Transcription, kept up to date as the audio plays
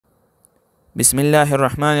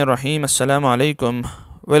Bismillahirrahmanirrahim. Assalamu alaikum.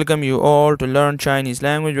 Welcome you all to learn Chinese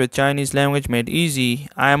language with Chinese language made easy.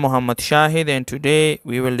 I am Muhammad Shahid and today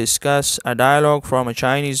we will discuss a dialogue from a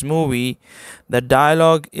Chinese movie. The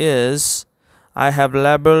dialogue is, I have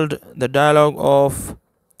labeled the dialogue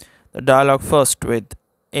first with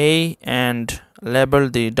A and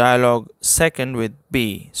labeled the dialogue second with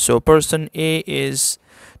B. So person A is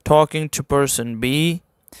talking to person B.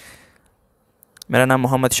 मेरा नाम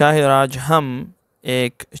मोहम्मद शाहिद और आज हम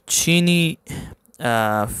एक चीनी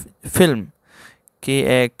film के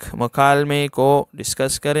एक मुकालमे को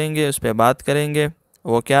डिस्कस करेंगे, उस पर बात करेंगे।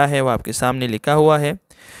 वो क्या है वो आपके सामने लिखा हुआ है।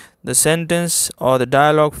 द सेंटेंस और the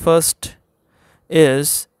dialogue first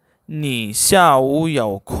is 你下午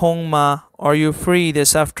有空吗 Are you free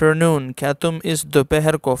this afternoon? क्या तुम इस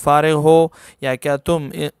दोपहर को फारिग हो या क्या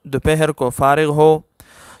तुम दोपहर को फारिग हो?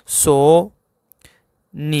 So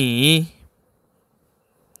你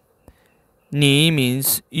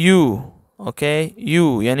means you, okay?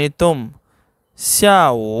 You यानी तुम.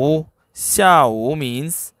 下午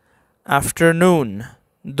means afternoon,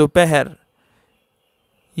 दोपहर.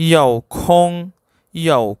 有空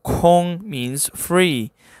means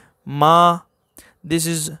free. Ma, this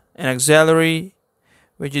is an auxiliary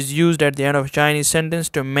which is used at the end of a Chinese sentence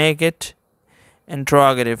to make it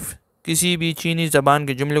interrogative. किसी भी चीनी ज़बान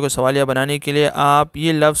के जुमले को सवालिया बनाने के लिए आप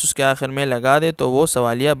ये लफ्ज़ उसके आखिर में लगा दें तो वो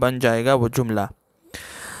सवालिया बन जाएगा वो जुमला.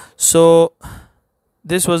 So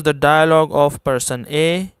this was the dialogue of person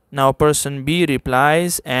A. Now person B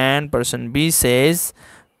replies and person B says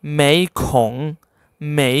没空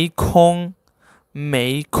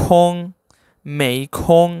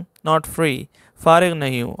not free. फारिग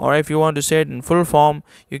नहीं हूँ. Or if you want to say it in full form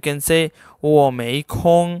you can say 我没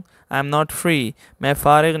空 I'm not free. मैं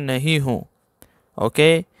फारिग नहीं हूँ.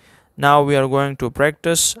 Okay. Now we are going to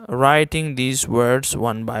practice writing these words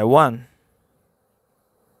one by one.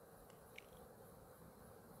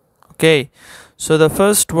 Okay. So the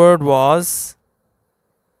first word was,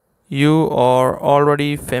 you are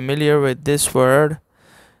already familiar with this word.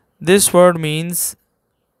 This word means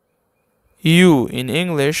you in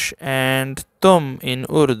English and tum in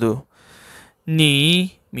Urdu.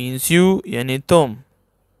 Ni means you yani tum.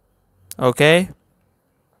 Okay,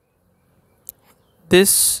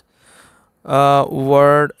 this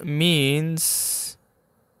word means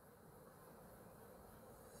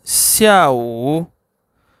下午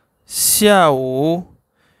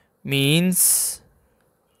means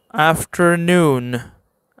afternoon.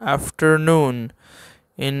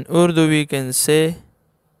 In Urdu we can say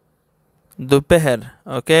दोपहर.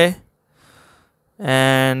 Okay,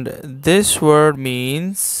 and this word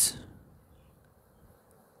means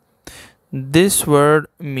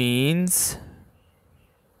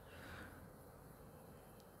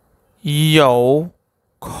有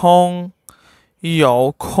空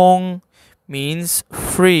means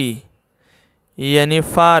free yani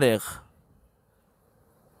farig.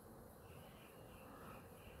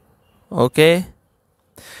 Okay,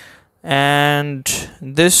 and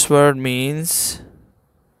this word means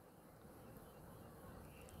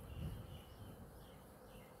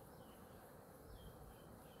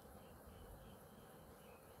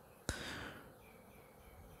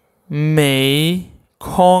没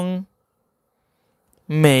空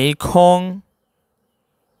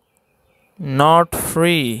not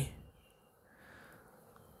free.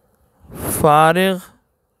 फारिग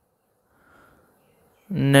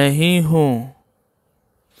नहीं हूँ.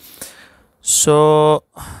 So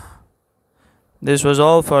this was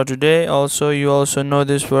all for today. Also you also know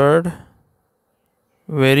this word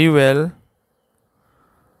very well.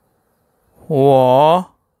 我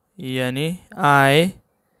yani I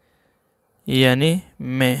yani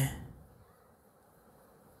मैं.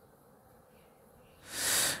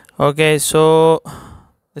 Okay, so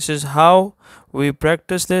this is how we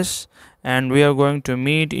practice this, and we are going to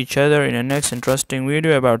meet each other in the next interesting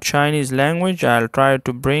video about Chinese language. I'll try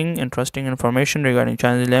to bring interesting information regarding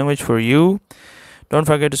Chinese language for you. Don't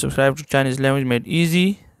forget to subscribe to Chinese language made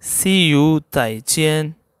easy. See you, 再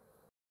见.